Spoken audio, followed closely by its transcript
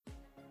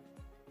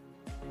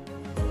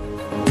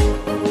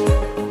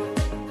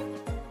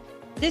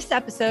This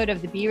episode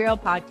of the Be Real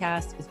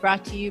podcast is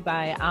brought to you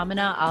by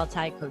Amina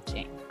Altai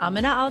Coaching.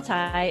 Amina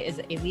Altai is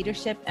a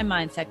leadership and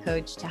mindset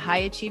coach to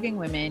high-achieving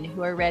women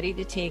who are ready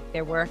to take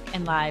their work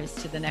and lives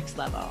to the next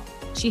level.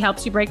 She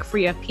helps you break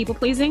free of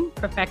people-pleasing,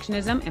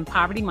 perfectionism, and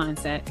poverty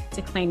mindset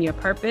to claim your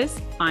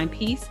purpose, find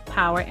peace,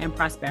 power, and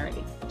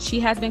prosperity. She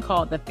has been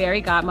called the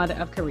fairy godmother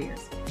of careers.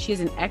 She is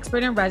an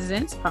expert in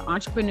residence for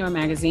Entrepreneur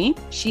Magazine.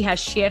 She has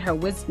shared her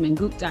wisdom in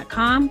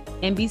Goop.com,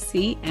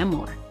 NBC, and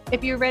more.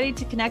 If you're ready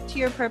to connect to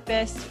your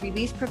purpose,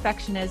 release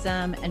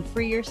perfectionism, and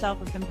free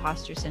yourself of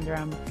imposter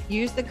syndrome,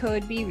 use the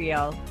code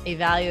BeReal, a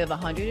value of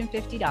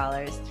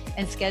 $150,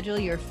 and schedule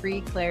your free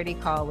clarity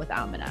call with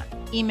Amina.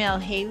 Email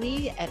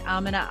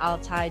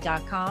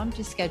Haley@AminaAltai.com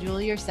to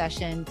schedule your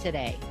session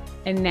today.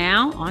 And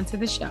now, on to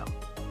the show.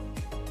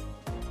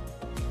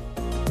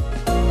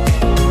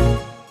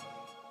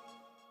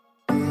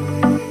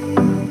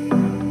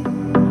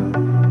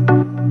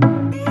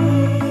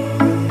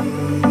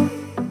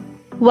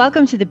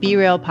 Welcome to the Be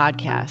Real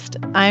podcast.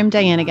 I'm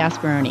Diana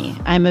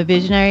Gasparoni. I'm a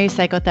visionary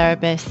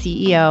psychotherapist,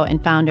 CEO,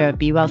 and founder of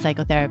Be Well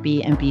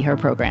Psychotherapy and Be Her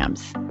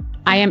programs.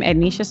 I am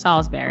Ednisha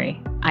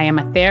Salisbury. I am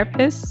a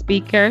therapist,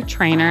 speaker,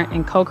 trainer,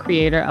 and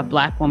co-creator of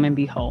Black Woman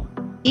Be Whole.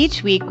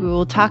 Each week, we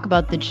will talk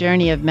about the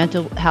journey of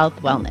mental health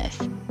wellness.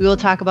 We will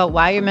talk about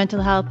why your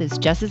mental health is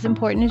just as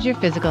important as your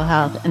physical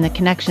health and the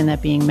connection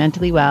that being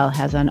mentally well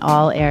has on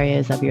all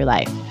areas of your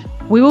life.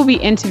 We will be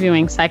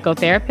interviewing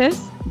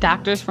psychotherapists,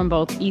 doctors from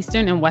both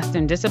Eastern and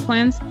Western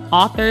disciplines,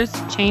 authors,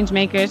 change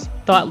makers,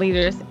 thought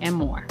leaders, and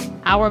more.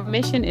 Our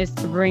mission is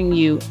to bring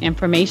you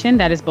information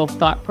that is both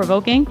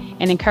thought-provoking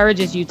and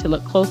encourages you to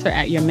look closer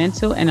at your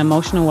mental and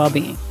emotional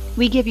well-being.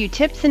 We give you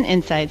tips and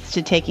insights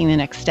to taking the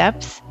next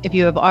steps. If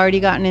you have already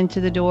gotten into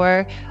the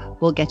door,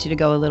 we'll get you to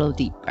go a little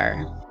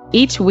deeper.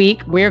 Each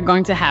week, we're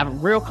going to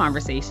have real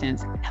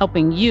conversations,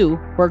 helping you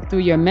work through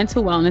your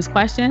mental wellness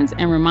questions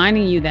and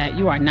reminding you that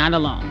you are not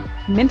alone.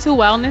 Mental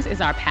wellness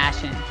is our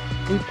passion.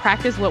 We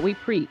practice what we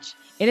preach.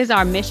 It is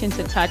our mission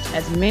to touch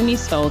as many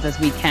souls as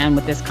we can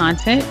with this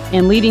content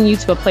and leading you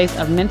to a place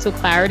of mental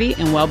clarity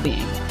and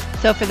well-being.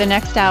 So for the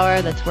next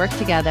hour, let's work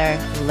together,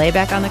 lay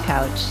back on the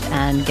couch,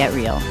 and get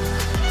real.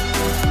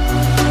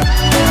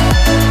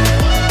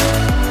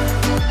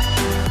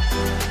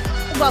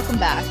 Welcome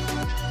back.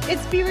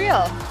 It's Be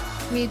Real.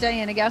 Me,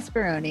 Diana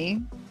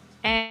Gasparoni.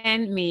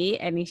 And me,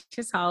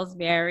 Ednisha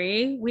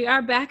Salisbury. We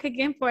are back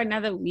again for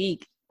another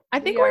week. I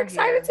think We we're are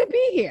excited here. to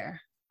be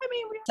here. I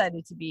mean, we're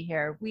excited to be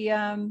here. We,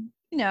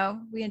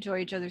 we enjoy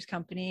each other's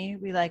company.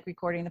 We like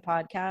recording the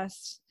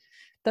podcast.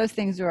 Those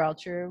things are all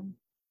true.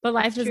 But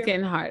life is True.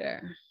 getting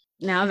harder.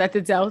 Now that the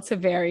Delta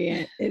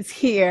variant is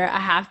here, I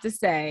have to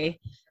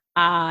say,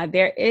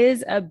 there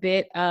is a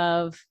bit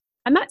of,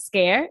 I'm not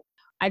scared.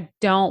 I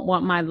don't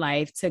want my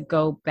life to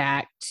go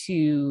back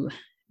to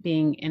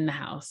being in the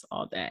house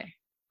all day.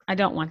 I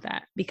don't want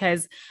that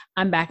because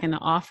I'm back in the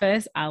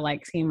office. I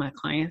like seeing my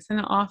clients in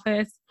the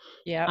office.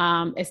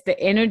 Yeah. It's the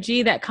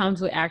energy that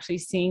comes with actually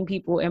seeing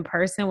people in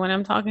person when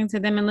I'm talking to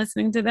them and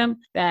listening to them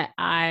that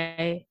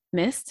I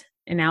missed.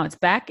 And now it's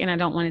back and I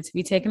don't want it to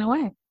be taken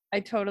away. I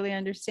totally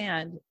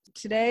understand.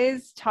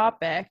 Today's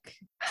topic,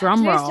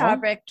 Drum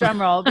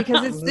roll,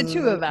 because it's the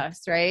two of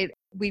us, right?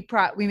 We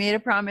made a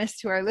promise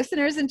to our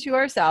listeners and to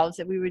ourselves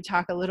that we would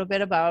talk a little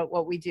bit about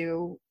what we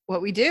do,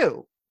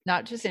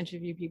 not just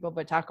interview people,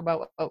 but talk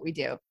about what we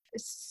do.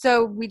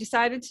 So we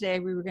decided today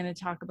we were going to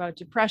talk about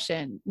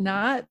depression,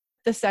 not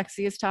the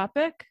sexiest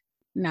topic.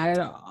 Not at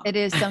all. It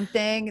is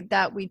something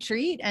that we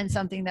treat and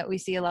something that we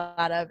see a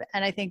lot of.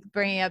 And I think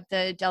bringing up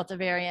the Delta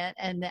variant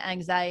and the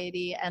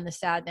anxiety and the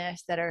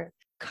sadness that are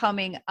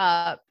coming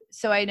up.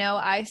 So I know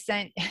I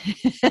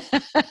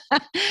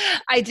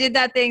did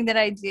that thing that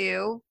I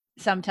do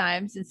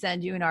sometimes and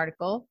send you an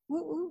article.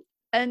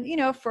 And,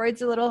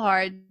 Freud's a little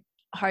hard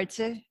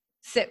to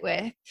sit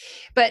with,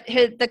 but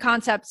the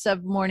concepts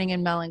of mourning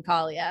and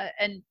melancholia,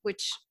 and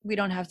which we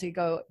don't have to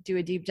go do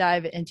a deep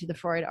dive into the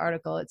Freud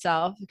article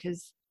itself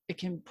because it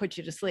can put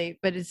you to sleep,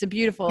 but it's a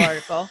beautiful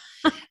article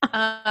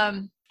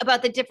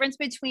about the difference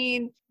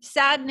between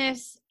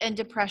sadness and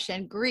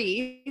depression,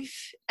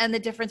 grief, and the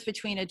difference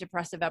between a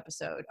depressive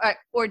episode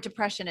or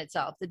depression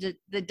itself,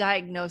 the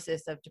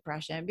diagnosis of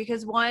depression,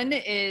 because one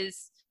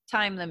is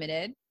time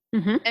limited.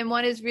 Mm-hmm. And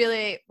one is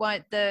really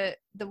the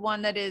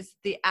one that is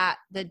the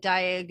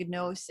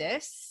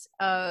diagnosis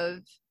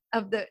of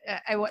the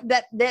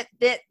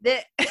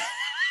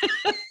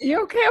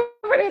You okay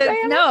over there,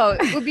 Diana? No,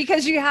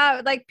 because you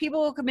have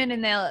people will come in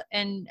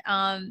and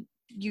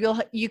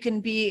you can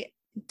be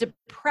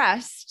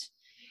depressed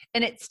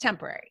and it's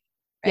temporary,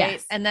 right?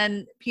 Yes. And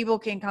then people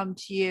can come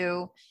to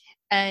you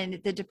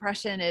and the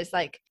depression is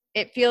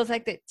it feels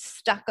like it's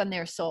stuck on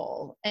their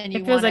soul, and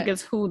it feels like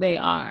it's who they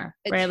are,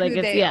 right?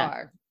 Who they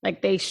are.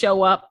 Like they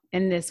show up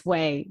in this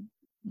way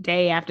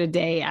day after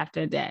day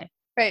after day.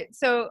 Right.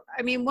 So,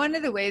 I mean, one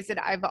of the ways that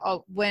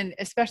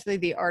especially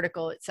the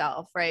article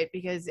itself, right?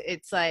 Because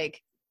it's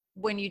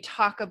when you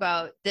talk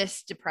about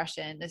this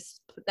depression, this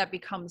that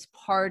becomes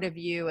part of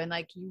you, and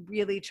like you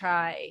really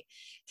try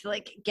to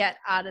like get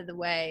out of the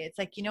way. It's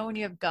like, you know, when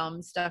you have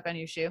gum stuck on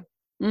your shoe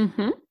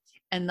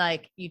and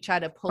like you try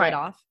to pull it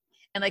off,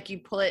 and like you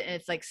pull it and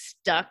it's like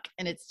stuck,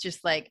 and it's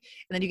just like,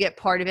 and then you get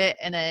part of it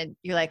and then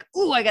you're like,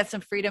 ooh, I got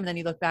some freedom. And then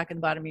you look back at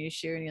the bottom of your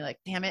shoe and you're like,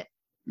 damn it,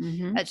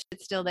 that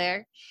shit's still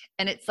there.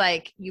 And it's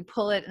like you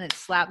pull it and it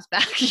slaps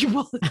back. You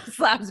pull it, it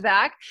slaps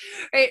back,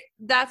 right?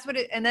 That's what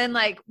it. And then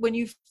like when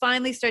you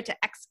finally start to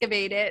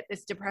excavate it,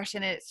 this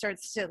depression, it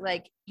starts to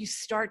like, you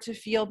start to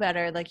feel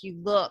better. Like you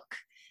look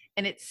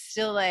and it's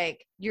still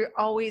like you're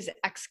always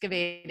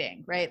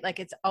excavating, right? Like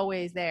it's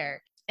always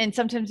there. And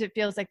sometimes it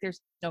feels like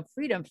there's no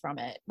freedom from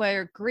it.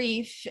 Where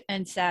grief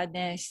and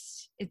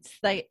sadness, it's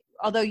like,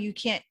 although you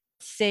can't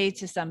say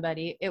to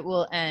somebody, it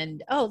will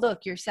end, oh,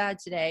 look, you're sad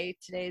today.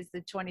 Today's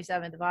the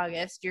 27th of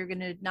August. You're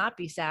going to not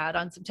be sad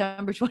on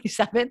September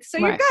 27th. So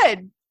you're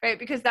good, right?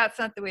 Because that's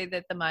not the way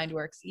that the mind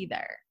works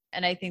either.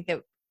 And I think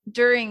that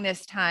during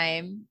this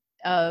time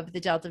of the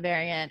Delta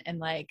variant and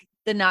like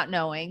the not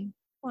knowing,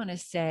 I want to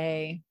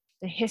say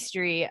the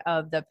history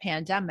of the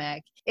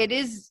pandemic,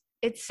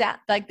 it's sad.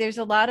 Like there's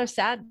a lot of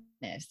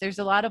sadness. There's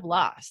a lot of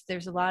loss.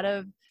 There's a lot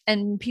of,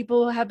 and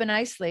people have been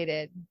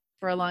isolated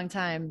for a long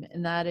time.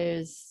 And that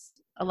is,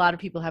 a lot of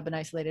people have been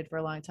isolated for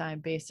a long time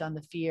based on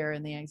the fear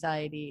and the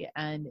anxiety.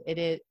 And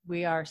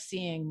we are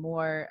seeing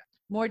more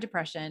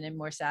depression and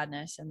more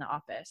sadness in the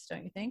office.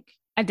 Don't you think?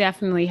 I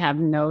definitely have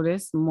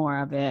noticed more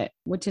of it,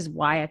 which is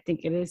why I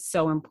think it is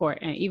so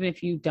important, even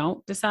if you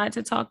don't decide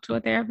to talk to a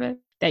therapist,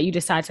 that you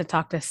decide to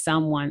talk to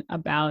someone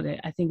about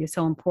it. I think it's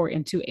so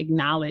important to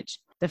acknowledge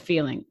the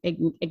feeling,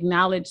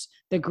 acknowledge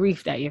the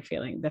grief that you're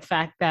feeling, the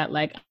fact that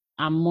like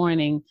I'm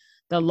mourning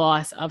the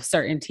loss of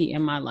certainty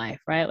in my life,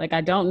 right? Like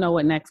I don't know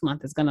what next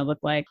month is going to look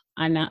like.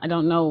 I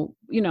don't know,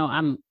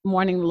 I'm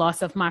mourning the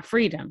loss of my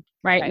freedom,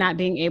 right? Not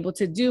being able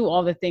to do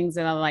all the things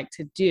that I like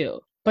to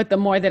do. But the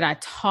more that I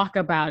talk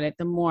about it,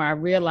 the more I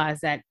realize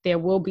that there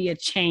will be a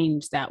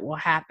change that will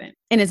happen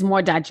and it's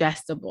more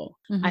digestible.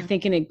 I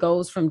think, and it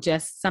goes from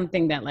just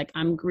something that like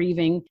I'm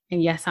grieving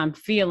and yes, I'm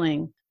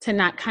feeling, to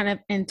not kind of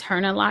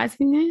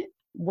internalizing it,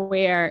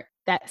 where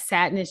that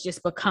sadness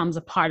just becomes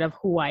a part of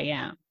who I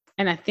am.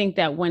 And I think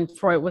that when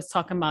Freud was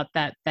talking about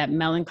that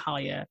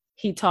melancholia,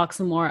 he talks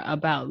more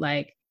about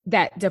like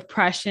that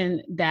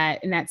depression,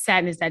 and that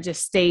sadness that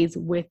just stays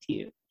with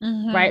you,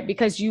 right?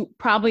 Because you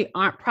probably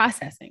aren't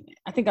processing it.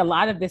 I think a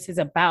lot of this is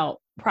about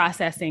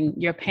processing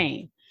your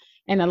pain.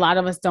 And a lot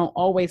of us don't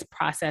always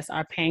process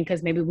our pain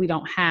because maybe we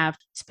don't have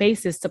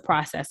spaces to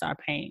process our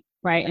pain,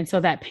 right? And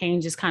so that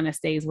pain just kind of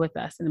stays with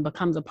us and it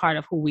becomes a part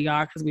of who we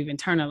are because we've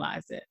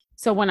internalized it.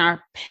 So when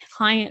our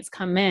clients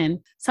come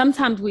in,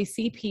 sometimes we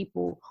see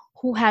people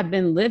who have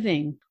been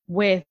living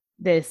with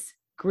this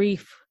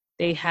grief.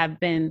 They have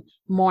been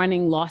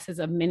mourning losses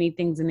of many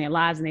things in their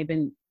lives, and they've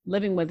been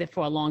living with it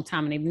for a long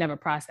time, and they've never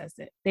processed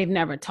it. They've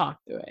never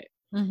talked through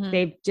it.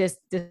 They've just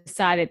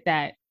decided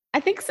that, I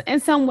think in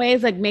some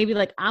ways, like maybe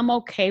like I'm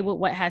okay with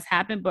what has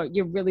happened, but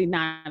you're really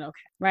not okay,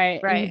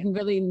 right? Right. And you've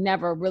really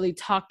never really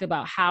talked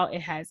about how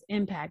it has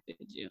impacted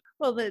you.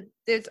 Well,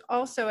 there's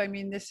also, I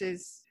mean, this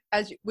is,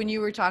 when you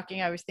were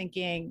talking, I was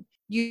thinking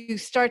you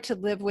start to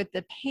live with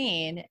the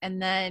pain,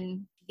 and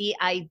then the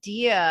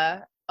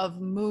idea of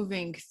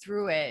moving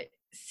through it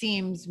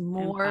seems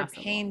more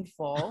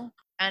painful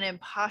and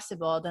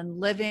impossible than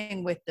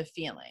living with the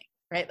feeling,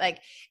 right? Like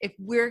if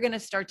we're going to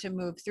start to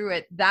move through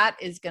it, that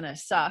is going to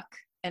suck.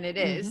 And it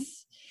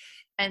is.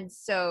 And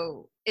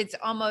so it's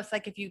almost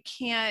like if you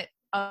can't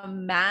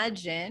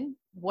imagine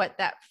what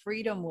that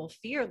freedom will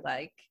feel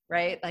like,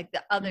 right? Like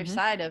the other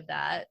side of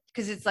that,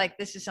 because it's like,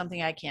 this is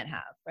something I can't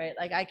have, right?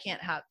 Like I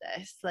can't have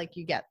this. Like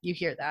you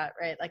hear that,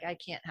 right? Like I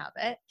can't have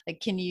it.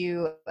 Like, can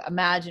you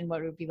imagine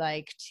what it would be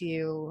like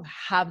to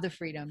have the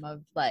freedom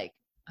of like,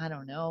 I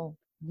don't know,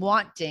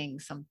 wanting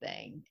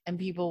something, and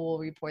people will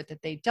report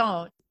that they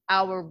don't.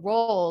 Our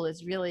role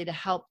is really to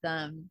help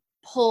them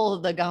pull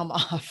the gum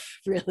off,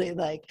 really,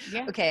 like,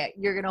 okay,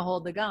 you're going to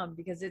hold the gum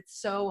because it's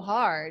so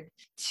hard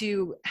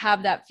to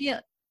have that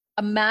feeling.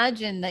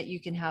 Imagine that you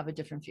can have a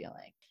different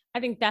feeling. I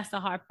think that's the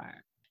hard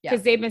part.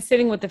 Because they've been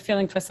sitting with the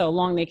feeling for so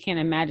long, they can't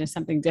imagine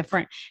something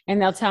different. And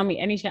they'll tell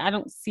me, Anisha, I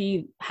don't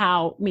see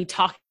how me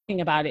talking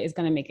about it is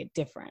going to make it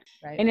different.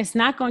 Right. And it's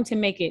not going to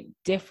make it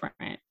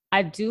different.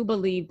 I do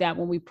believe that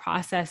when we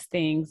process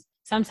things,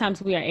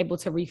 sometimes we are able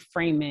to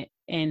reframe it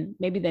and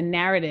maybe the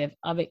narrative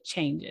of it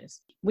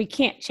changes. We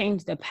can't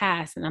change the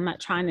past, and I'm not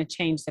trying to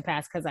change the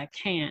past because I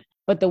can't,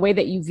 but the way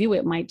that you view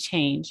it might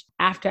change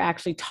after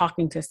actually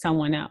talking to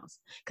someone else.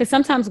 Because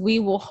sometimes we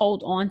will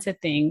hold on to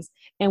things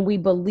and we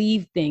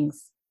believe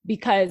things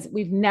because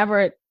we've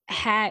never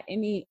had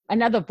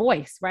another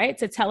voice, right?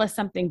 To tell us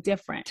something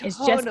different. Totally.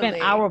 It's just been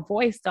our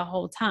voice the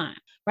whole time,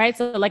 right?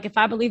 So like if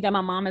I believe that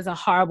my mom is a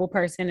horrible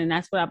person and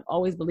that's what I've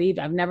always believed,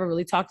 I've never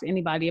really talked to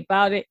anybody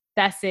about it.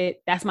 That's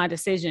it. That's my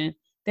decision.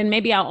 Then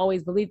maybe I'll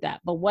always believe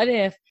that. But what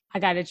if I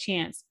got a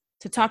chance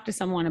to talk to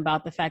someone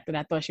about the fact that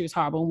I thought she was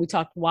horrible. And we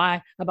talked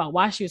about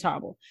why she was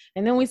horrible.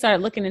 And then we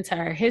started looking into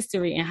her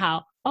history and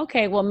how,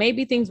 okay, well,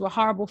 maybe things were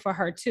horrible for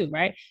her too,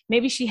 right?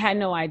 Maybe she had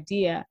no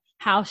idea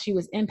how she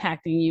was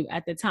impacting you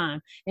at the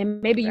time.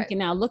 And maybe you can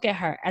now look at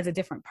her as a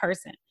different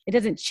person. It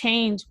doesn't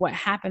change what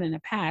happened in the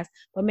past,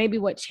 but maybe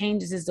what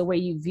changes is the way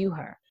you view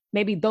her.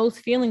 Maybe those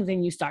feelings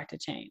in you start to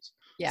change.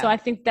 Yeah. So I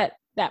think that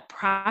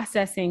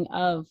processing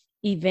of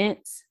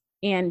events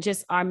and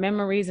just our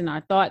memories and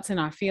our thoughts and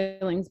our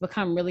feelings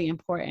become really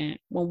important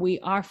when we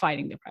are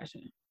fighting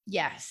depression.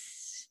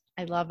 Yes.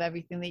 I love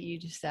everything that you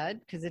just said,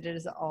 because it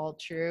is all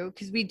true.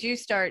 Because we do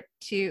start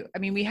to, I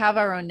mean, we have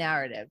our own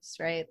narratives,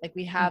 right? Like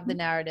we have the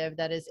narrative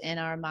that is in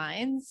our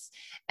minds,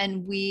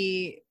 and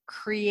we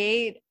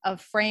create a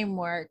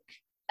framework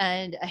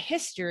and a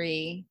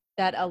history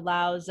that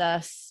allows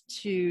us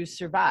to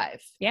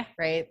survive. Yeah.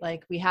 Right.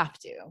 Like we have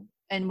to.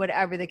 And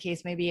whatever the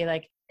case may be,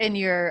 like in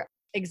your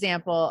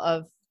example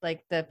of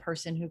like the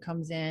person who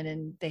comes in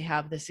and they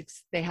have this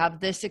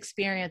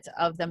experience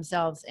of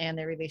themselves and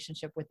their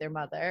relationship with their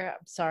mother.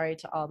 I'm sorry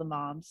to all the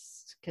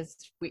moms, because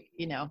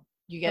you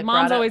get the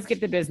moms always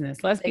get the business.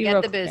 Let's be real.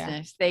 They get the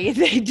business. They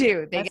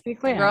do. They get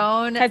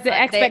thrown because the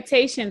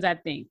expectations, I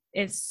think,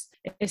 is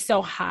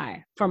so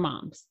high for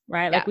moms,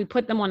 right? Like we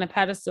put them on a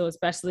pedestal,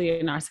 especially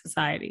in our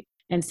society,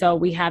 and so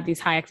we have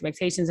these high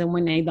expectations, and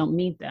when they don't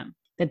meet them,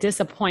 the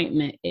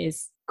disappointment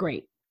is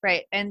great.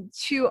 Right. And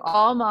to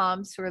all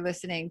moms who are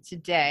listening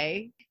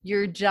today,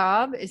 your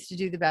job is to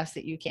do the best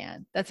that you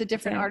can. That's a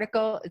different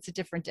article. It's a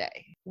different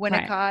day.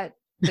 Winnicott,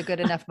 The Good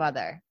Enough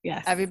Mother.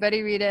 Yes.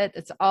 Everybody read it.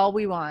 That's all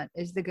we want,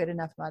 is the good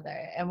enough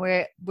mother. And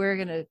we're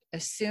going to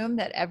assume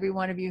that every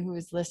one of you who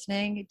is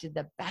listening did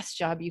the best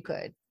job you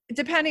could.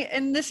 Depending,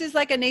 and this is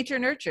like a nature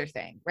nurture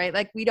thing, right?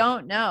 Like we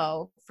don't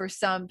know, for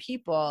some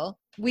people,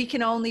 we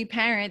can only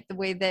parent the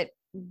way that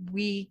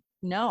we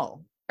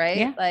know, right?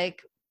 Yeah.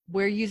 Like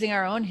we're using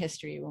our own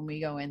history when we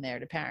go in there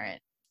to parent.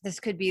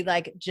 This could be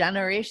like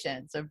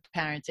generations of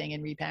parenting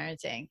and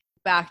reparenting.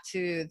 Back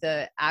to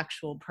the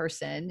actual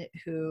person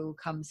who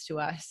comes to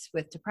us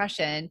with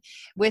depression,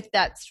 with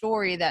that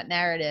story, that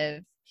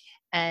narrative,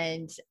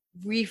 and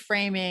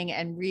reframing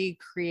and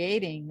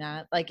recreating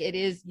that. Like it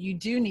is, you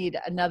do need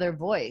another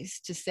voice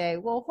to say,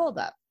 well, hold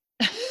up.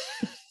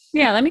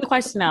 Yeah, let me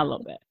question that a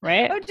little bit,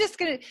 right? I'm just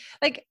going to,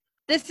 like,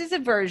 this is a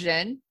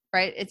version,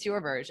 right? It's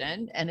your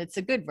version, and it's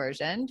a good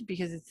version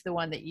because it's the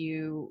one that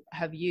you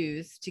have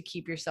used to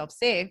keep yourself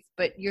safe,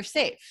 but you're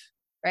safe,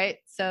 right?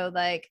 So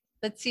like,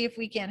 let's see if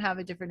we can't have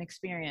a different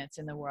experience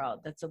in the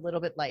world that's a little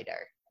bit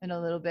lighter and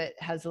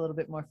has a little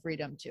bit more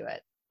freedom to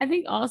it. I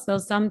think also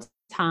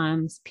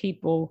sometimes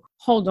people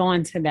hold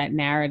on to that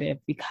narrative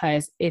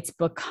because it's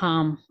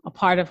become a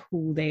part of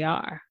who they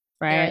are,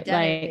 right?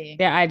 Like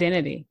their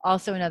identity.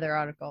 Also another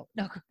article.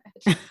 No, go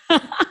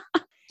ahead.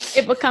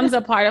 It becomes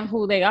a part of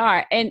who they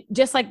are. And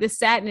just like the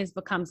sadness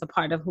becomes a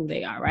part of who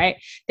they are, right?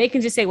 They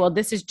can just say, well,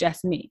 this is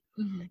just me.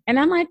 Mm-hmm. And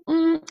I'm like,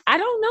 I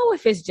don't know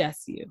if it's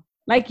just you.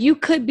 Like you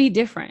could be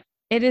different.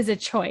 It is a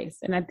choice.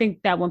 And I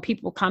think that when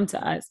people come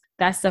to us,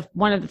 that's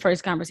one of the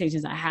first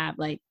conversations I have.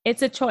 Like,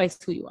 it's a choice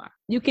who you are.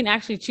 You can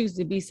actually choose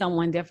to be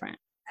someone different.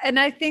 And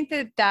I think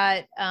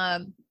that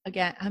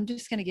again, I'm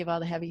just going to give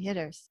all the heavy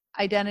hitters.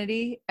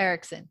 Identity,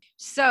 Erickson.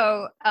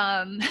 So,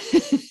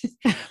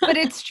 but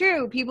it's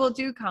true. People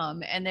do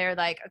come and they're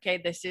like, okay,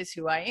 this is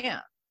who I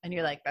am. And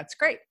you're like, that's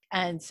great.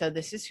 And so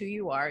this is who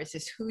you are. Is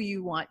this who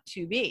you want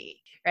to be?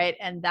 Right.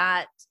 And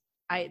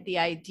the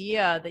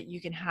idea that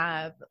you can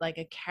have like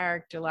a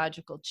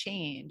characterological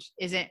change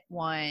isn't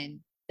one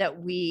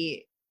that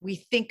we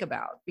think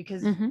about,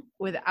 because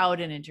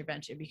without an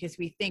intervention, because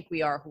we think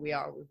we are who we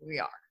are.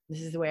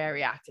 This is the way I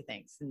react to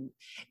things. And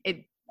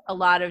it, a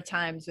lot of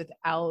times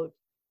without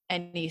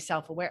any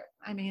self-aware,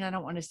 I mean, I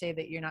don't want to say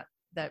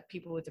that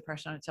people with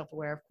depression aren't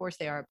self-aware. Of course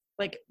they are.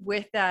 Like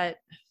with that,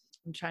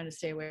 I'm trying to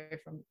stay away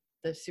from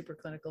the super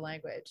clinical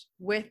language.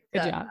 With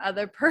the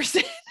other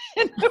person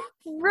in the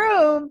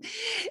room,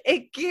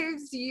 it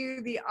gives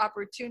you the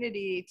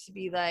opportunity to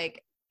be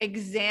like,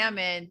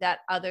 examine that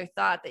other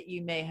thought that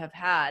you may have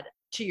had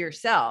to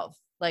yourself.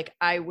 Like,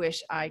 I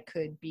wish I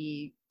could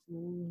be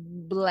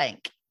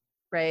blank,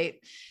 right?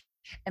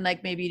 And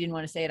like, maybe you didn't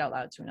want to say it out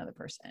loud to another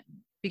person,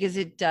 because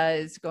it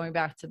does, going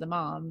back to the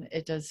mom,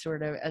 it does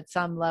sort of, at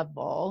some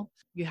level,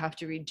 you have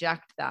to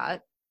reject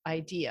that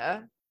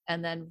idea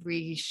and then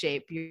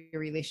reshape your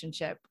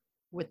relationship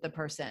with the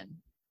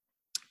person,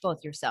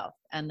 both yourself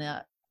and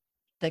the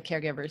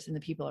caregivers and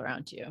the people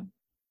around you.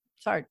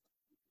 It's hard.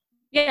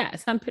 Yeah.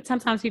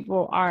 Sometimes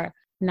people are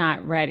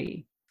not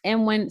ready.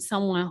 And when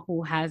someone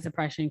who has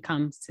depression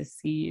comes to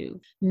see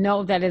you,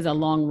 know that is a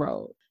long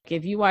road.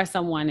 If you are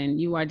someone and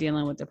you are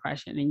dealing with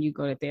depression and you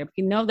go to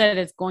therapy, know that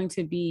it's going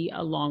to be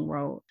a long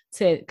road,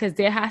 because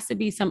there has to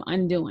be some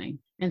undoing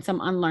and some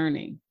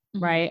unlearning,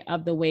 right,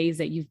 of the ways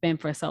that you've been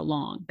for so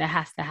long. That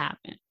has to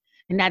happen.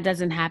 And that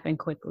doesn't happen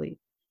quickly,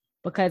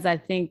 because I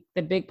think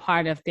the big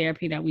part of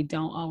therapy that we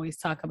don't always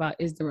talk about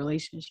is the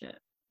relationship,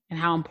 and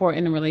how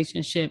important the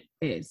relationship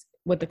is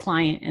with the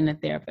client and the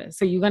therapist.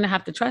 So you're going to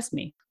have to trust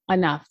me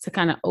enough to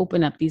kind of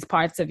open up these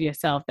parts of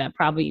yourself that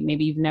probably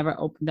maybe you've never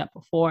opened up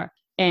before.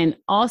 And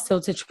also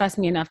to trust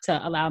me enough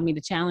to allow me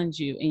to challenge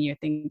you in your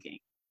thinking.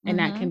 And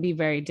that can be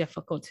very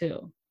difficult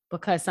too,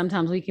 because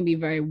sometimes we can be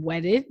very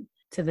wedded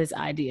to this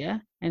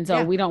idea. And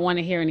so we don't want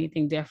to hear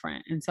anything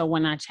different. And so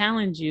when I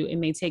challenge you, it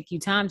may take you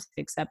time to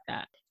accept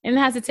that. And it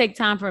has to take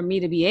time for me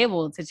to be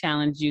able to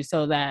challenge you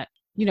so that,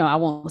 you know, I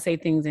won't say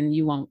things and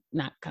you won't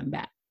not come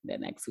back the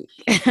next week.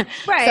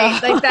 Right.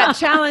 So, like that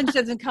challenge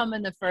doesn't come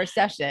in the first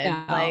session.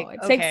 No, like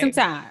it takes some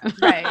time.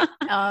 Right.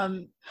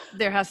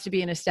 There has to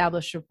be an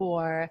established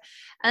rapport.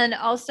 And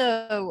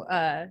also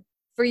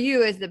for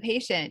you as the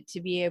patient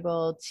to be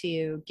able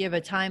to give a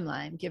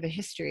timeline, give a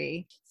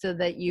history so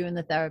that you and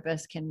the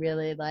therapist can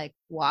really like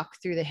walk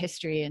through the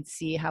history and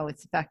see how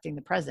it's affecting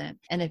the present.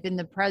 And if in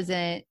the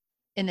present,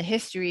 in the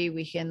history,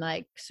 we can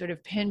like sort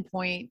of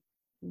pinpoint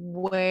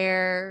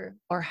where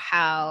or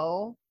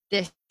how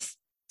this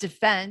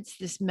defense,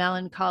 this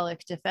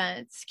melancholic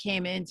defense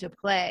came into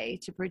play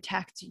to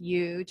protect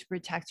you, to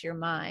protect your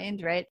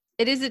mind, right?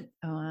 It isn't,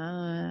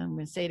 I'm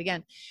going to say it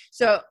again.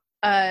 So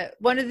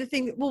one of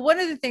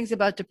the things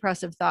about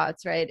depressive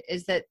thoughts, right,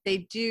 is that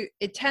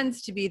it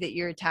tends to be that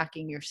you're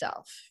attacking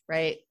yourself,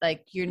 right?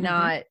 Like you're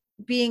not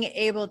being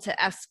able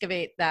to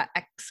excavate,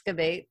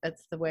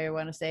 that's the way I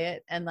want to say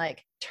it, and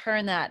like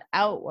turn that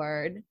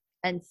outward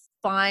and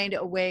find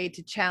a way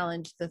to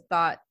challenge the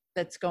thought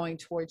that's going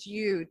towards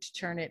you, to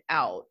turn it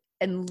out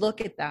and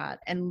look at that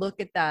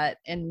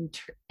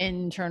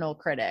internal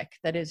critic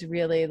that is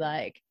really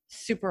like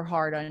super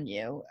hard on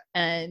you,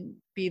 and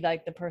be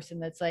like the person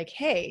that's like,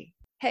 hey,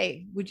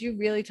 would you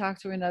really talk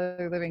to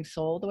another living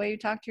soul the way you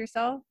talk to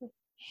yourself?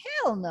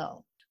 Hell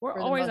no. We're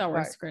always our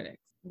worst critics.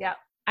 Yeah.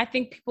 I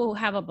think people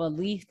have a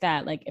belief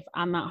that like, if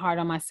I'm not hard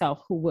on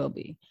myself, who will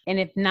be? And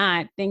if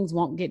not, things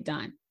won't get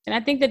done. And I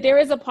think that there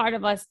is a part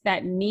of us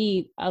that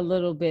need a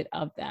little bit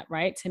of that,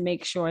 right? To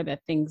make sure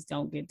that things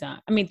don't get done.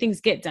 I mean,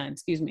 things get done,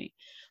 excuse me.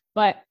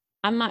 But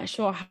I'm not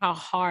sure how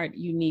hard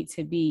you need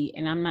to be.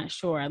 And I'm not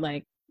sure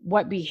like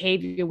what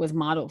behavior was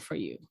modeled for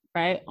you,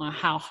 right? On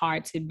how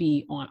hard to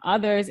be on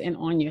others and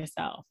on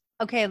yourself.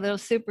 Okay, a little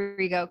super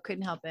ego,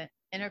 couldn't help it.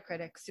 Inner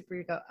critic, super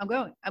ego. I'm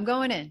going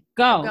in.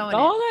 Go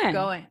all in.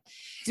 Going.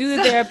 Do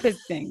the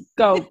therapist thing.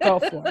 Go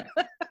for it.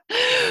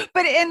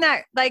 But in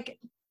that, like,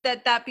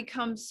 that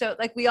becomes so,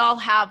 like, we all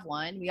have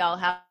one. We all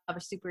have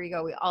a super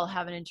ego. We all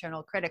have an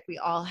internal critic. We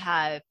all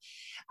have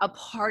a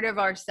part of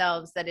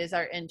ourselves that is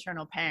our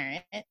internal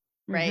parent,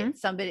 right?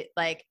 Somebody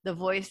like the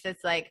voice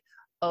that's like,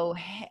 oh,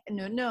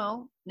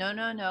 no,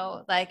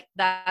 like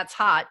that's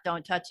hot.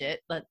 Don't touch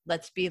it.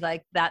 Let's be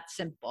like that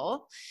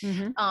simple.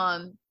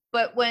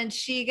 But when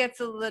she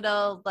gets a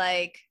little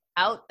like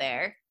out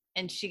there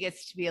and she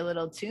gets to be a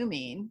little too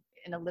mean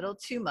and a little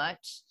too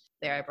much,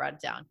 there, I brought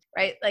it down,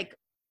 right? Like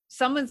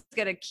someone's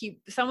got to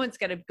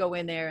go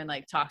in there and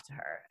like talk to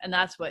her. And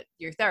that's what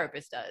your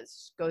therapist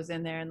does, goes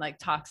in there and like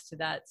talks to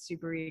that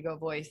super ego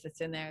voice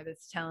that's in there,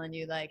 that's telling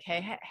you like,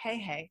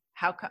 hey,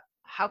 how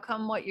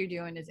come what you're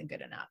doing isn't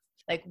good enough?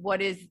 Like,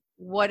 what is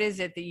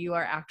it that you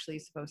are actually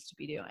supposed to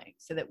be doing,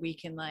 so that we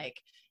can like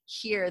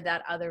hear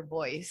that other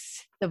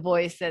voice, the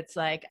voice that's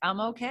like,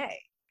 I'm okay,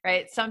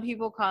 right? Some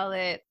people call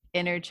it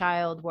inner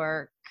child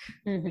work.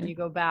 When you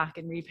go back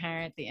and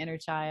reparent the inner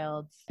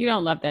child. You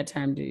don't love that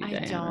term, do you?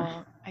 I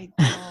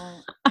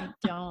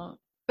don't.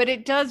 But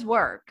it does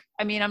work.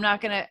 I mean, I'm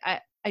not going to,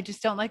 I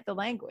just don't like the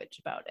language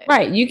about it.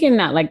 Right. You can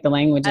not like the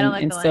language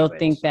and still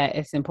think that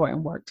it's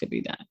important work to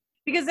be done.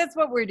 Because that's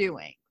what we're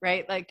doing,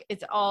 right? Like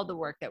it's all the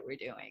work that we're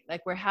doing.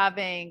 Like we're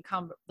having,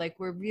 like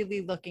we're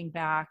really looking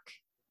back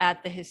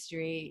at the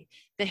history.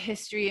 The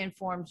history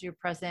informs your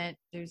present.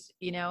 There's,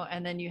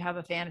 and then you have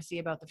a fantasy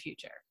about the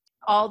future.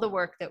 All the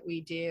work that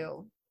we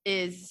do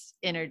is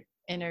inner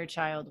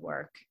child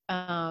work.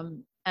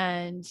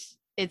 And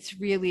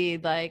it's really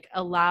like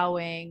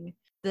allowing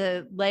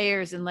the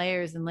layers and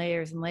layers and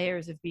layers and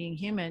layers of being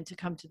human to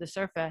come to the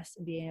surface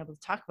and being able to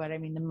talk about it. I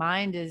mean, the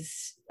mind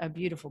is a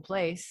beautiful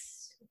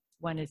place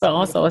when it's, but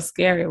also a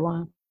scary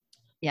one.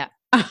 Yeah,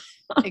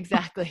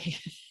 exactly.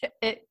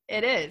 It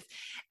is.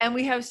 And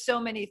we have so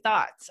many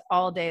thoughts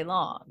all day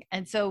long.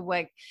 And so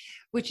like,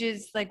 which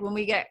is like when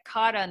we get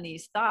caught on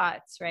these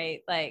thoughts, right?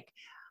 Like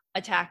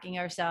attacking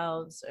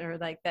ourselves, or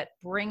like that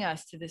bring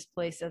us to this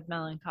place of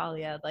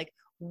melancholia. Like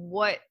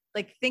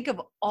think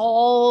of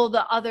all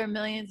the other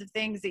millions of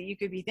things that you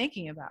could be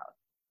thinking about.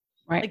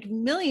 Right. Like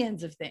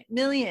millions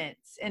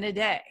in a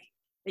day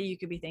that you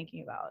could be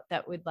thinking about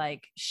that would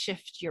like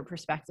shift your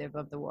perspective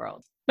of the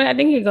world. But I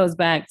think it goes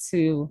back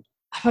to,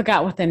 I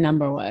forgot what the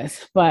number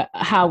was, but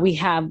how we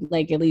have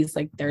like at least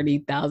like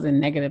 30,000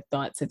 negative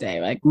thoughts a day.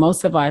 Like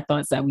most of our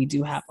thoughts that we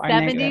do have are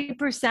 70%. negative.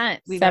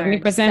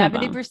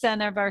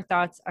 70% of our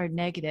thoughts are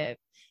negative.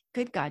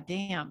 Good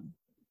goddamn.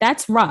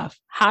 That's rough.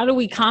 How do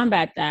we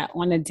combat that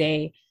on a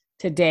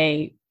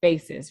day-to-day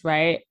basis,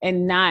 right?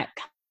 And not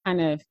kind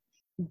of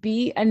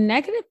be a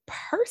negative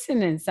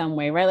person in some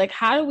way, right? Like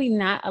how do we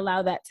not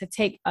allow that to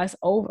take us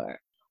over?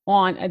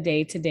 on a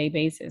day-to-day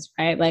basis,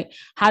 right? Like,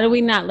 how do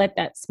we not let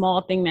that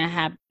small thing that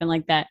happened,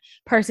 like that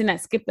person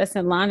that skipped us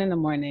in line in the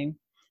morning,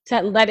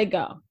 to let it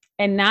go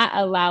and not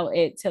allow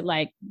it to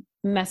like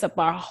mess up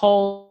our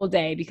whole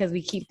day because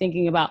we keep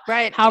thinking about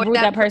Right. how rude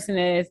that person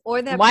is,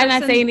 or that why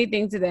not person say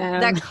anything to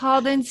them that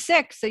called in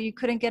sick so you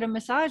couldn't get a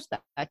massage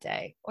that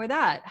day, or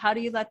that. How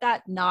do you let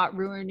that not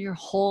ruin your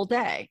whole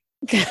day?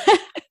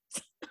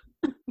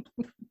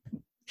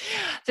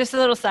 Just a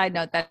little side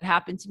note that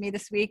happened to me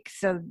this week.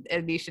 So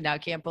Anisha now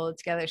can't pull it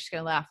together. She's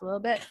going to laugh a little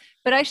bit,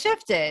 but I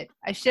shifted.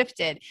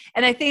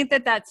 And I think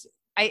that that's,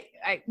 I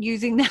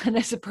using that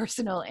as a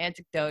personal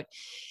anecdote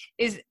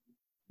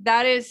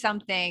that is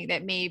something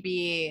that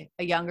maybe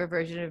a younger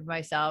version of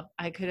myself,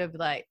 that could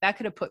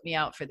have put me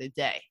out for the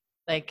day.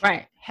 Like,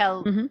 right.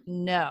 Hell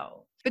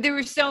no. But there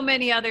were so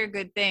many other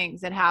good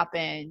things that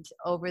happened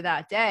over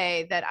that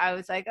day that I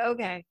was like,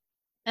 okay.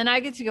 And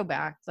I get to go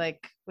back, like,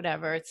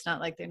 whatever. It's not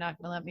like they're not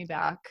going to let me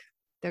back.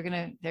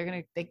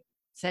 They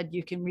said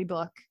you can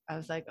rebook. I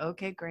was like,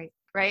 okay, great.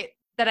 Right.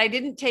 That I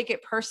didn't take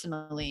it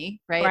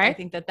personally. Right. I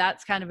think that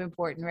that's kind of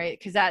important. Right.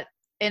 Because that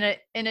in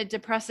a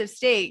depressive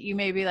state, you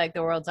may be like,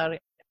 the world's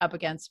up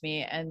against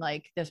me. And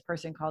like, this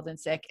person called in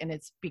sick and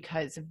it's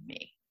because of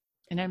me.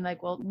 And I'm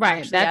like, well, right.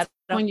 Actually, that's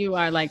when you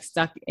are like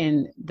stuck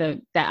in that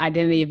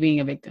identity of being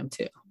a victim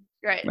too.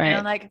 Right. And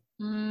I'm like,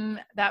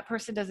 that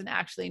person doesn't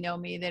actually know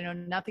me. They know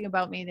nothing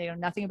about me. They know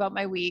nothing about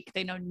my week.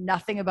 They know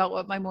nothing about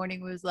what my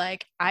morning was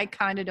like. I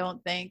kind of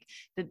don't think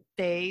that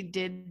they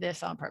did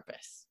this on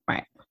purpose.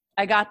 Right.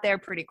 I got there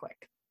pretty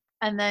quick.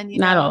 And then,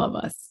 not all of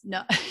us.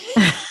 No,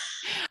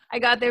 I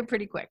got there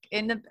pretty quick.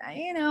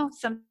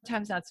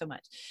 Sometimes not so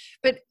much,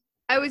 but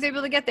I was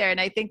able to get there.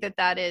 And I think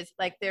that is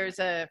like, there's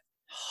a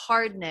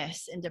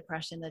hardness in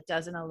depression that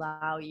doesn't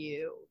allow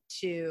you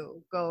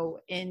to go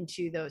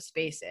into those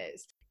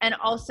spaces. And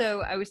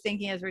also I was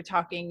thinking as we're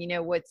talking,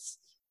 what's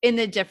in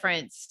the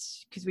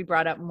difference, because we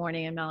brought up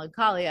mourning and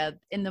melancholia.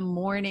 In the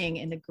mourning,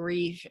 in the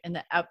grief,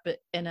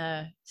 in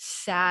a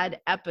sad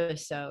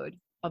episode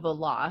of a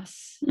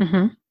loss,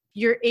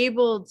 you're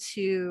able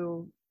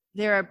to,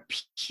 there are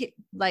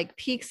like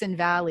peaks and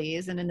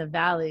valleys, and in the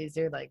valleys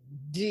they're like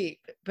deep,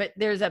 but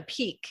there's a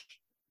peak.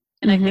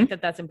 And I think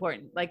that that's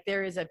important. Like,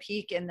 there is a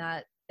peak in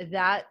that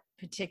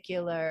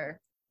particular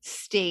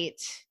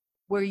state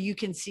where you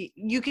can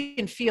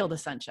feel the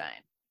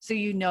sunshine. So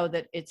you know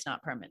that it's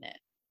not permanent.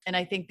 And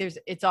I think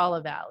it's all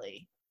a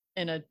valley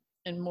in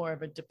more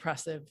of a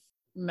depressive,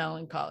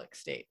 melancholic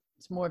state.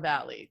 It's more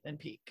valley than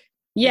peak.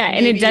 Yeah.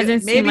 And it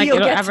doesn't seem like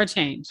it'll ever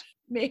change.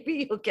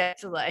 Maybe you'll get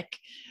to like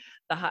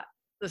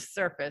the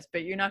surface,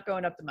 but you're not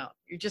going up the mountain.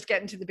 You're just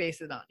getting to the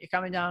base of the mountain. You're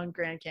coming down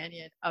Grand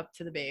Canyon up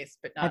to the base,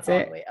 but not all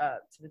the way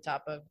up to the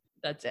top of,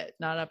 that's it.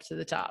 Not up to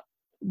the top.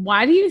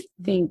 Why do you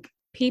think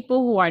people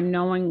who are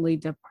knowingly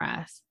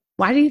depressed,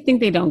 why do you think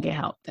they don't get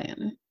help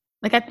then?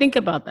 Like, I think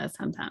about that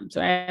sometimes,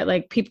 right?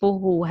 Like, people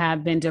who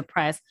have been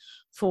depressed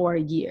for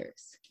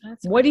years.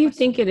 What do you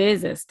think it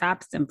is that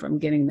stops them from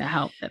getting the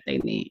help that they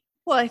need?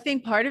 Well, I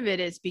think part of it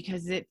is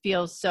because it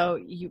feels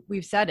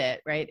we've said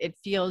it, right? It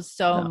feels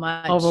so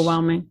much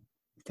overwhelming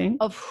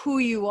of who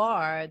you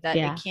are that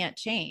it can't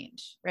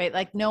change, right?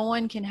 Like, no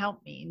one can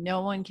help me.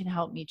 No one can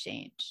help me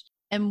change.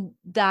 And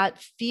that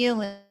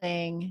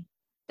feeling,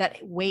 the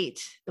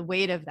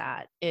weight of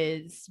that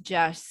is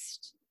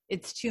just,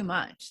 it's too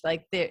much.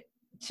 Like,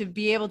 to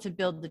be able to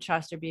build the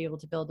trust or be able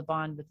to build a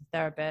bond with the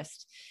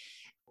therapist,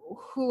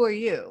 who are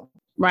you?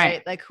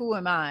 Right? Like, who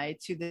am I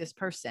to this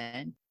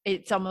person?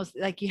 It's almost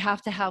like you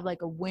have to have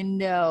like a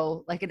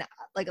window, like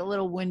a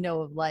little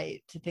window of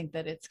light to think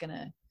that it's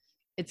gonna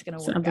work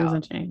out. Something's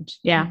gonna change.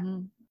 Yeah.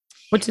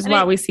 Which is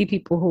why we see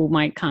people who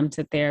might come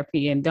to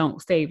therapy and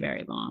don't stay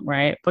very long,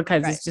 right?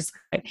 Because it's just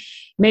like,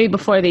 maybe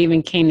before they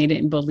even came, they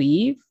didn't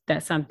believe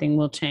that something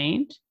will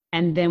change.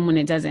 And then when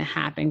it doesn't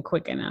happen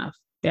quick enough,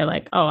 they're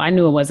like, oh, I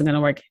knew it wasn't going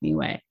to work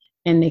anyway.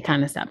 And they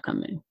kind of stop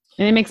coming.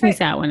 And it makes me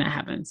sad when that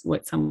happens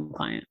with some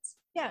clients.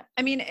 Yeah.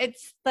 I mean,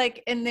 it's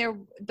like in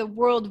the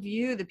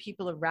worldview, the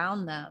people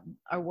around them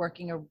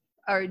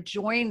are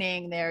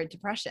joining their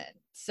depression.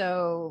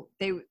 So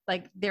they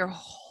like their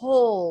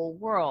whole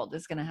world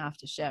is going to have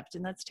to shift.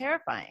 And that's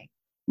terrifying.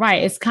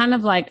 Right. It's kind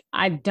of like,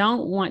 I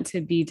don't want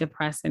to be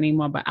depressed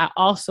anymore, but I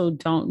also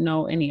don't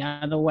know any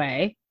other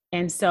way.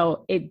 And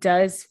so it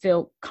does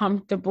feel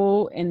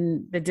comfortable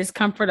in the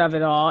discomfort of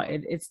it all.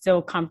 It's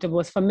still comfortable.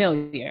 It's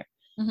familiar.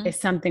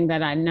 It's something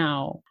that I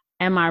know.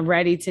 Am I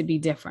ready to be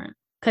different?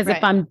 Because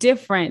if I'm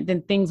different,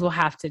 then things will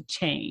have to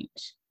change.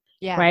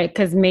 Yeah. Right.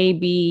 Because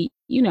maybe,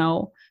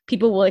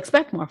 people will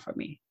expect more from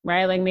me.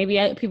 Right. Like maybe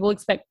people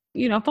expect,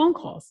 phone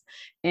calls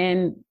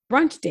and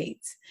brunch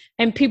dates,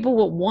 and people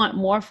will want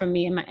more from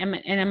me.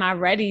 Am I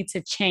ready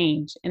to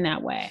change in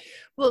that way?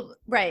 Well,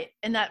 right.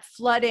 And that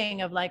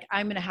flooding of like,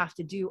 I'm going to have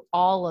to do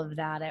all of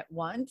that at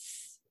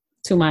once.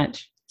 Too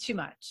much.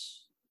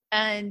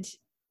 And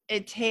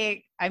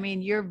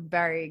you're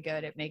very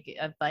good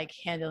at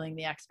handling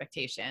the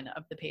expectation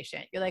of the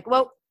patient. You're like,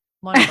 well,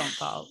 One phone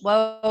call.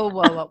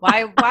 Whoa.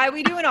 Why are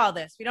we doing all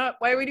this?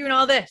 Why are we doing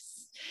all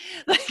this?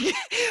 Like,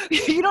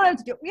 you don't have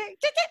to do it.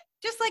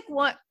 Just like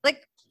one,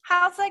 like,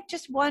 how's like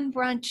just one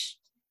brunch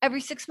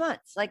every 6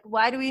 months? Like,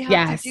 why do we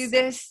have to do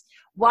this?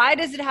 Why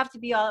does it have to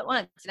be all at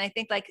once? And I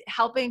think like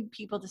helping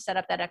people to set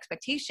up that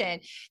expectation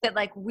that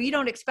like, we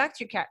don't expect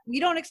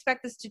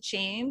this to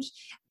change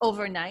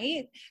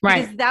overnight,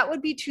 because that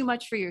would be too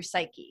much for your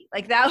psyche.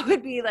 Like that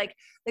would be like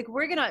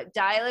we're going to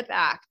dial it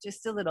back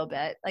just a little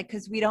bit. Like,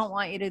 cause we don't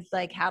want you to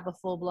like have a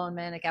full blown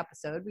manic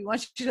episode. We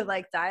want you to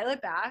like dial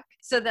it back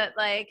so that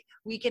like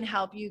we can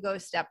help you go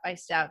step by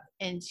step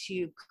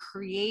into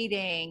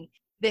creating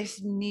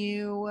this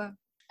new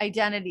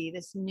identity,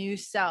 this new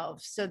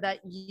self, so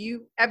that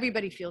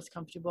everybody feels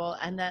comfortable.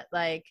 And that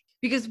like,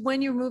 because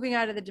when you're moving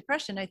out of the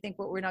depression, I think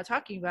what we're not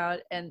talking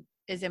about and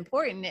is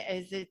important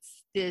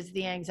is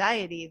the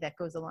anxiety that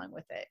goes along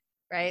with it.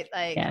 Right.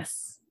 Like,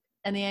 yes.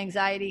 And the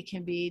anxiety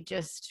can be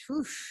just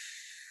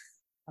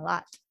a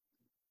lot.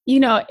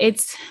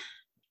 It's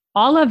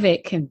all of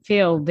it can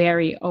feel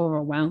very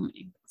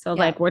overwhelming. So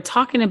like we're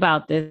talking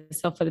about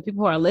this. So for the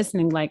people who are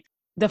listening, like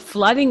the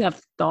flooding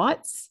of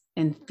thoughts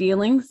and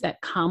feelings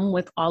that come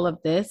with all of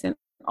this, and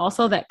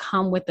also that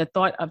come with the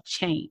thought of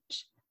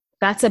change.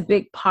 That's a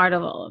big part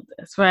of all of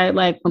this, right?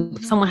 Like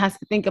when someone has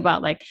to think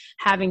about like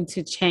having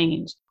to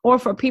change, or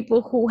for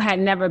people who had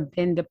never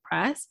been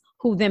depressed,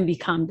 who then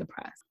become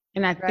depressed.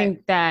 And I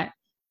think that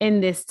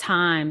in this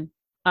time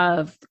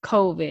of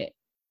COVID,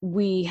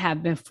 we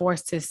have been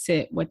forced to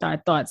sit with our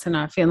thoughts and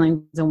our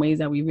feelings in ways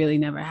that we really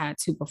never had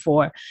to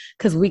before,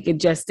 because we could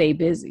just stay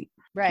busy.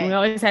 Right. We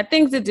always had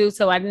things to do,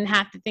 so I didn't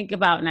have to think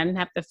about and I didn't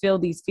have to feel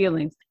these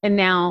feelings. And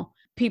now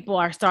people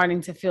are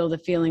starting to feel the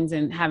feelings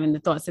and having the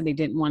thoughts that they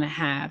didn't want to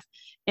have.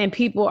 And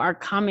people are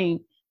coming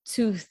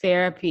to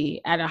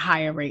therapy at a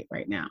higher rate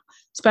right now,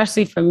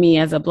 especially for me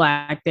as a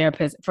Black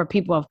therapist. For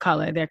people of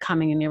color, they're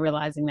coming and they're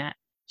realizing that,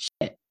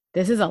 shit,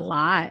 this is a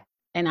lot.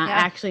 And I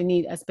actually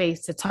need a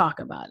space to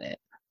talk about it.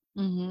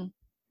 Mm-hmm.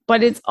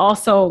 But it's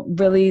also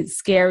really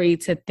scary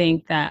to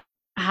think that,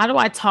 how do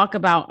I talk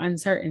about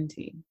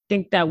uncertainty? I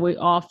think that we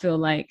all feel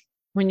like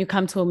when you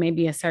come to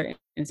maybe a certain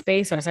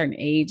space or a certain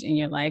age in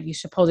your life, you're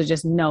supposed to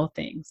just know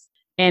things.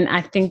 And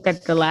I think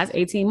that the last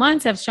 18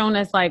 months have shown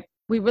us like,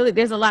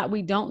 there's a lot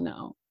we don't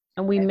know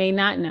and we may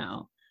not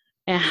know.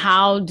 And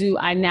how do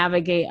I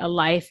navigate a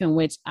life in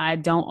which I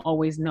don't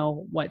always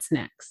know what's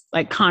next?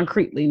 Like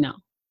concretely know.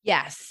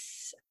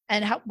 Yes.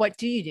 And what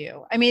do you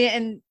do? I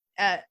mean,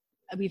 and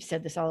we've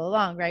said this all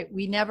along, right?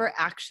 We never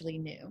actually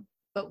knew.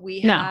 But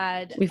we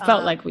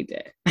felt like we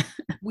did.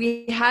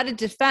 We had a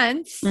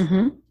defense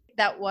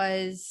that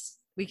was,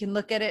 we can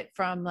look at it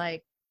from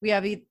like, we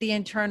have the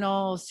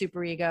internal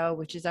superego,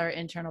 which is our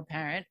internal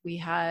parent. We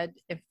had,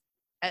 if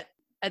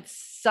at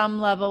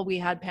some level, we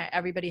had,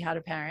 everybody had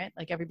a parent,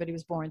 like everybody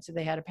was born, so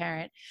they had a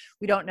parent.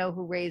 We don't know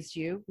who raised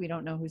you. We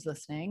don't know who's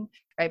listening,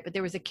 right? But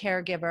there was a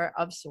caregiver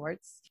of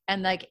sorts.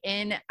 And like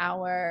in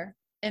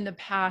the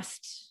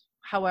past,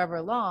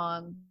 however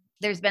long,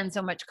 there's been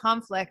so much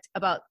conflict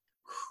about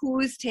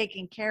who's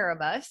taking care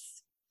of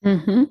us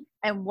and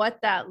what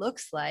that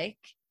looks like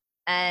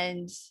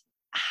and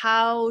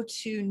how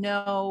to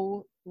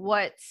know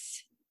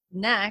what's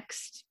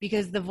next,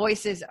 because the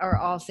voices are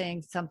all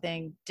saying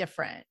something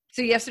different.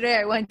 So yesterday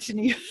I went to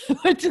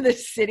the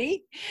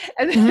city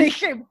and then I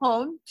came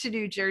home to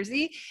New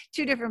Jersey,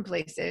 2 different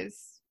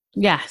places.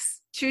 Yes.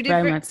 2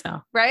 different, very much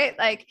so. Right?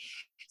 Like,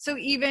 so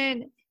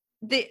even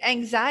the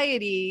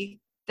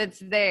anxiety that's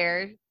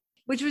there,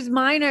 which was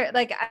minor.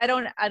 Like, I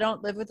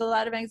don't live with a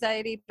lot of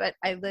anxiety, but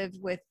I live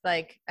with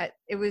like,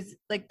 it was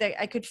like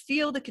I could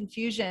feel the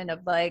confusion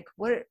of like,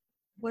 what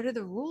are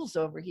the rules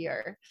over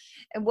here?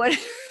 And what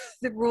are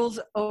the rules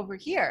over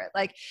here?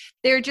 Like,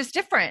 they're just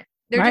different.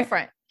 They're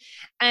different.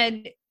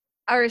 And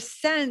our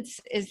sense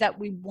is that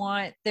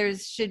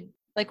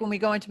like when we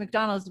go into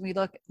McDonald's and we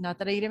look, not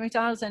that I eat at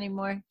McDonald's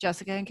anymore,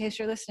 Jessica, in case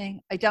you're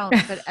listening, I don't,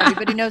 but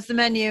everybody knows the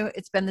menu.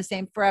 It's been the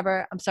same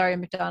forever. I'm sorry,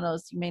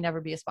 McDonald's, you may never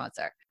be a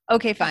sponsor.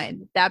 Okay,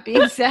 fine. That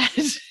being said,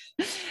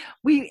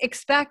 we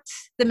expect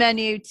the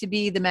menu to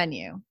be the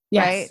menu,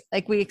 right?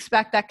 Like we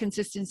expect that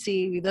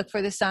consistency. We look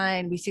for the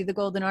sign. We see the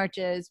golden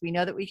arches. We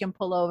know that we can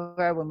pull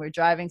over when we're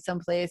driving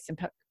someplace, and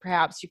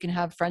perhaps you can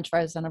have French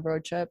fries on a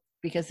road trip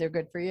because they're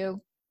good for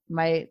you.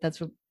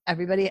 That's what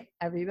everybody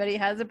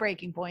has a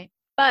breaking point.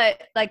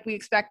 But like we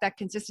expect that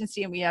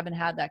consistency and we haven't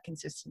had that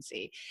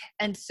consistency.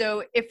 And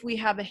so if we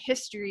have a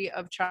history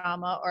of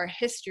trauma or a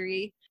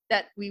history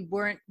that we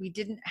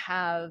didn't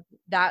have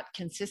that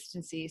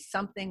consistency,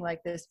 something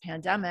like this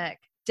pandemic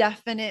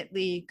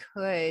definitely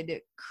could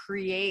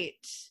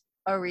create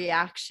a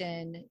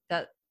reaction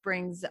that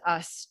brings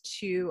us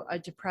to a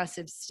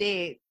depressive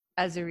state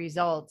as a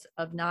result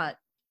of not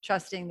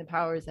trusting the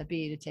powers that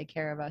be to take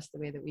care of us the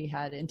way that we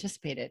had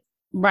anticipated.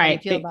 Right.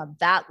 How do you feel about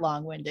that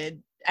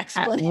long-winded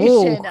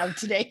explanation of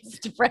today's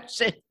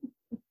depression?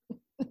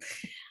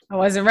 I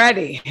wasn't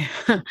ready,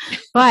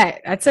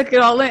 but I took it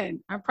all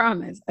in. I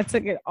promise. I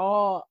took it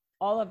all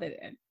of it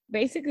in.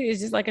 Basically, it's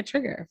just like a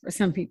trigger for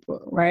some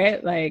people,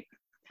 right? Like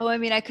Oh, I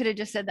mean, I could have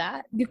just said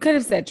that. You could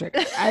have said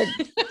trigger.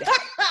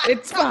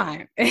 It's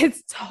fine.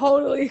 It's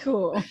totally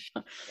cool.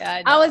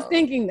 Yeah, I was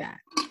thinking that.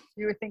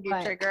 You were thinking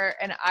trigger,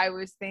 and I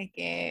was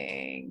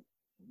thinking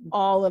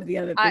all of the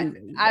other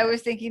things. I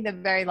was thinking the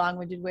very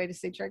long-winded way to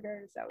say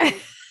trigger.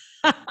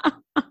 So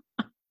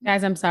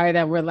guys, I'm sorry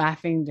that we're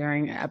laughing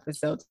during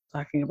episodes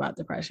talking about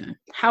depression.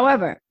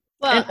 However,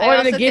 well, in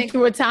order to get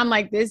through a time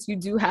like this, you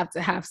do have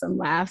to have some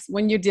laughs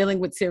when you're dealing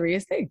with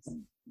serious things.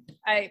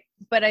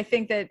 But I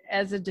think that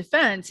as a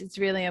defense, it's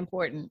really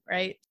important,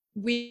 right?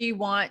 We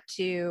want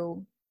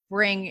to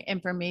bring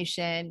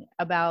information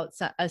about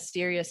a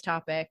serious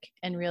topic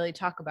and really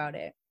talk about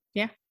it.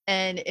 Yeah.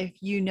 And if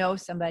you know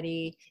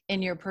somebody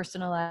in your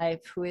personal life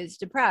who is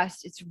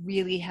depressed, it's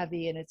really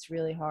heavy and it's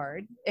really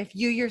hard. If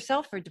you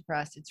yourself are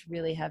depressed, it's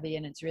really heavy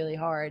and it's really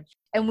hard.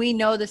 And we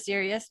know the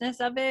seriousness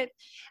of it.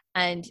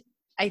 And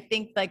I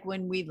think like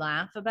when we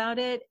laugh about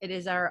it, it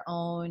is our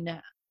own,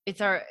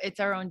 it's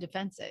our own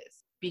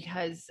defenses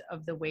because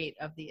of the weight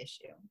of the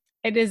issue.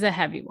 It is a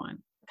heavy one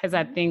because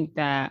I think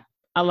that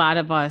a lot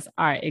of us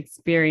are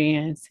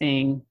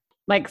experiencing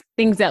like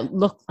things that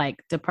look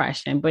like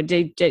depression, but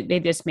they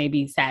just may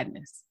be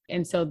sadness.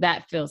 And so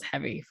that feels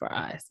heavy for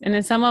us. And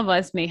then some of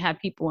us may have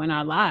people in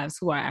our lives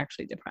who are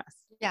actually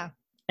depressed. Yeah.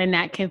 And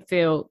that can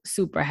feel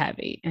super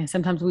heavy. And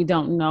sometimes we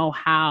don't know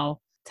how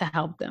to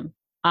help them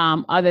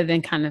other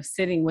than kind of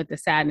sitting with the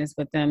sadness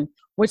with them,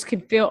 which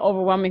can feel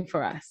overwhelming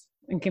for us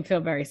and can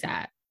feel very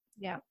sad.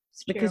 Yeah.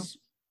 Because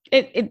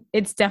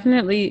it's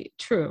definitely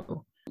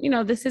true. You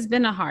know, this has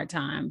been a hard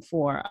time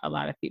for a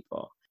lot of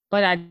people.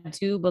 But I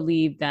do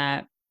believe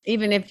that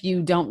even if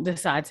you don't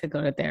decide to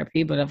go to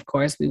therapy, but of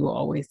course, we will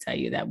always tell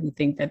you that we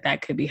think that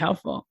that could be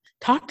helpful.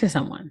 Talk to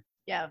someone.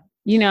 Yeah.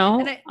 You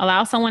know,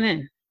 allow someone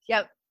in.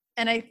 Yep.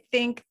 And I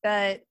think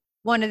that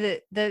one of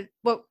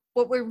what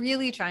we're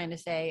really trying to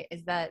say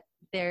is that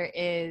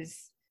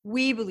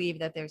we believe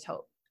that there's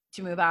hope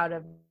to move out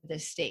of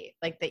this state,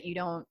 like that you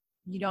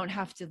don't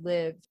have to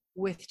live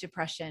with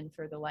depression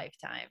for the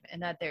lifetime,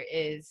 and that there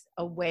is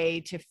a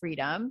way to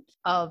freedom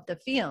of the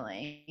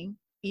feeling,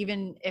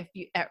 even if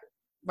you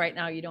right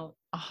now you don't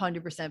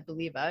 100%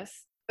 believe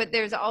us. But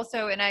there's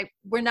also, and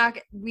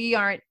we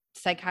aren't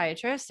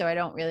psychiatrists, so I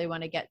don't really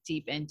want to get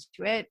deep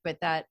into it, but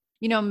that,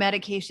 you know,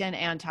 medication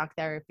and talk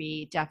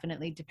therapy,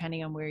 definitely,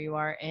 depending on where you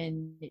are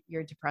in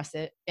the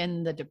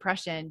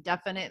depression,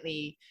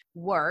 definitely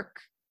work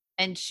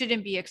and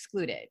shouldn't be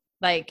excluded.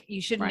 Like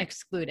you shouldn't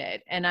exclude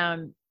it. And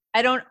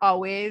I don't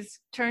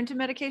always turn to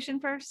medication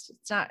first.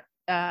 It's not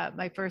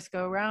my first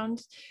go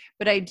around,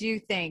 but I do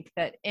think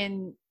that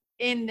in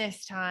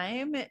this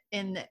time,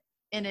 in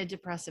a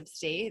depressive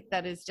state,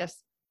 that is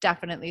just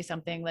definitely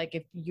something. Like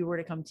if you were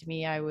to come to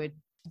me, I would,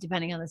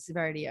 depending on the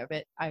severity of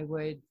it, I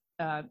would,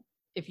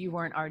 if you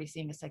weren't already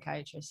seeing a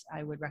psychiatrist,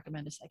 I would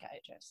recommend a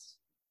psychiatrist.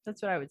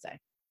 That's what I would say.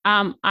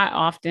 I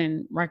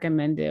often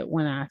recommend it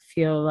when I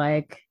feel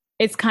like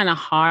it's kind of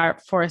hard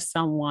for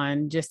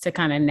someone just to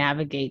kind of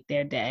navigate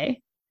their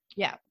day.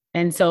 Yeah.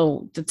 And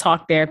so the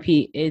talk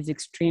therapy is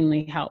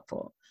extremely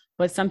helpful,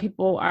 but some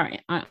people are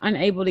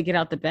unable to get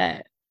out the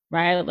bed,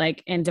 right?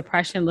 Like, and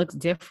depression looks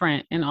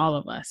different in all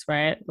of us,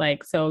 right?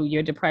 Like, so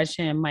your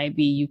depression might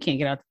be, you can't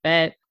get out the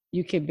bed.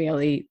 You can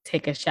barely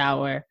take a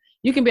shower.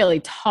 You can barely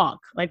talk.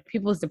 Like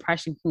people's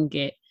depression can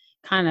get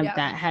kind of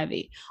that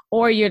heavy,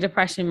 or your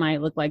depression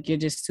might look like you're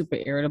just super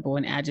irritable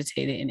and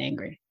agitated and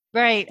angry.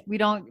 Right. We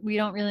don't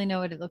really know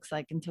what it looks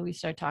like until we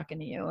start talking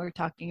to you or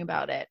talking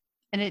about it.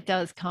 And it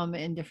does come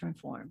in different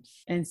forms.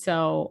 And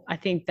so I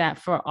think that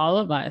for all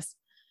of us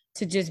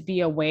to just be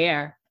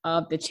aware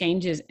of the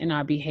changes in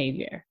our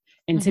behavior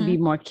and to be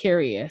more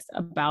curious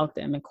about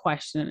them and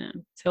question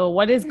them. So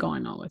what is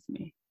going on with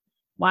me?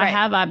 Why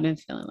have I been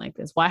feeling like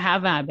this? Why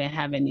have I been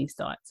having these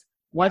thoughts?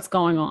 What's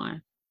going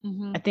on?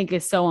 I think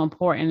it's so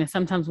important. And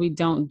sometimes we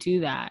don't do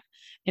that.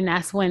 And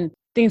that's when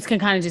things can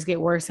kind of just get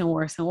worse and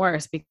worse and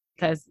worse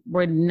because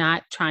we're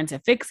not trying to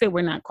fix it.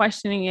 We're not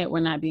questioning it.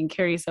 We're not being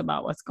curious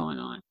about what's going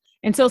on.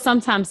 Until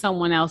sometimes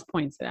someone else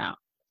points it out,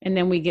 and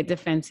then we get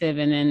defensive,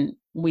 and then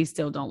we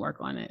still don't work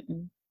on it.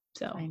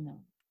 So I know.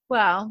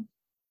 Well,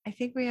 I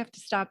think we have to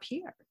stop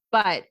here,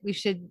 but we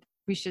should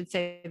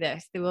say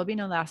this: there will be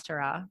no last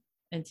hurrah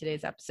in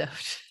today's episode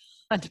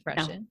on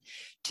depression.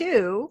 No.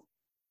 To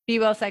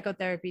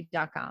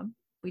BeWellPsychotherapy.com.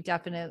 We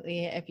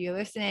definitely, if you're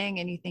listening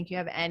and you think you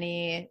have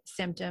any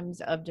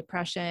symptoms of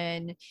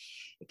depression,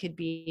 it could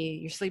be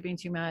you're sleeping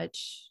too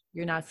much,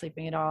 you're not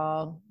sleeping at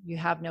all, you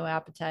have no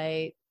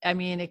appetite. I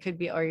mean, it could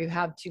be, or you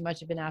have too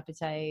much of an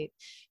appetite,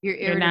 you're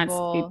irritable. You're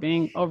not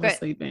sleeping,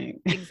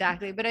 oversleeping.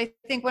 Exactly. But I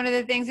think one of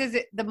the things is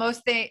the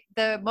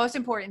most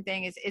important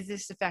thing is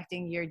this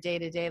affecting your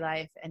day-to-day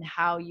life and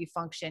how you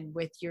function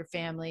with your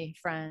family,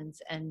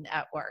 friends, and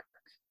at work?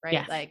 Right?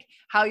 Yes. Like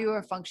how you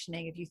are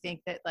functioning. If you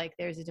think that like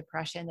there's a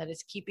depression that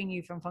is keeping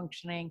you from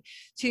functioning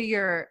to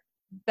your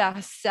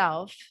best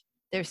self,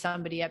 there's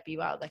somebody at Be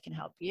Well that can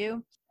help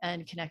you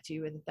and connect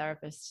you with a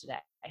therapist today.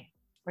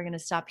 We're going to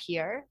stop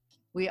here.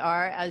 We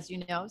are, as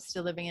you know,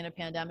 still living in a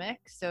pandemic.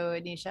 So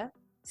Anisha,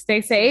 stay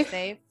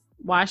safe.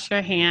 Wash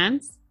your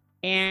hands.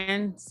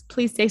 And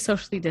please stay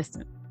socially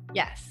distant.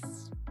 Yes.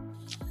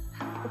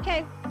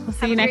 Okay. We'll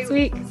see you next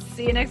week.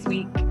 See you next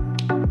week.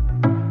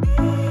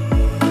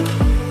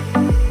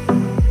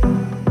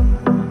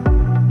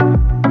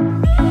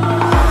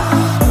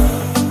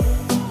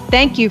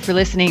 Thank you for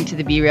listening to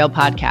the Be Real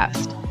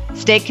podcast.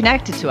 Stay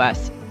connected to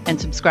us and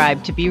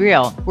subscribe to Be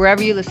Real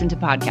wherever you listen to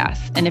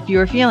podcasts. And if you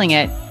are feeling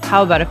it,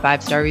 how about a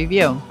 5-star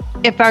review?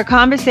 If our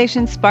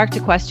conversation sparked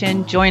a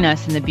question, join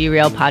us in the Be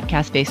Real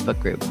podcast Facebook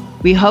group.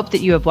 We hope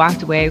that you have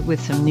walked away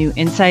with some new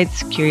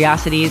insights,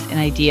 curiosities, and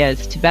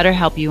ideas to better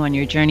help you on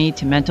your journey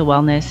to mental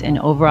wellness and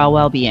overall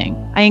well-being.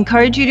 I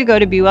encourage you to go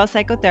to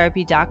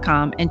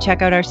BeWellPsychotherapy.com and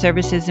check out our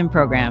services and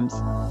programs.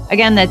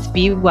 Again, that's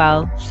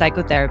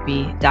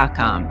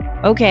BeWellPsychotherapy.com.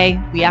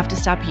 Okay, we have to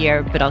stop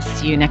here, but I'll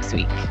see you next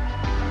week.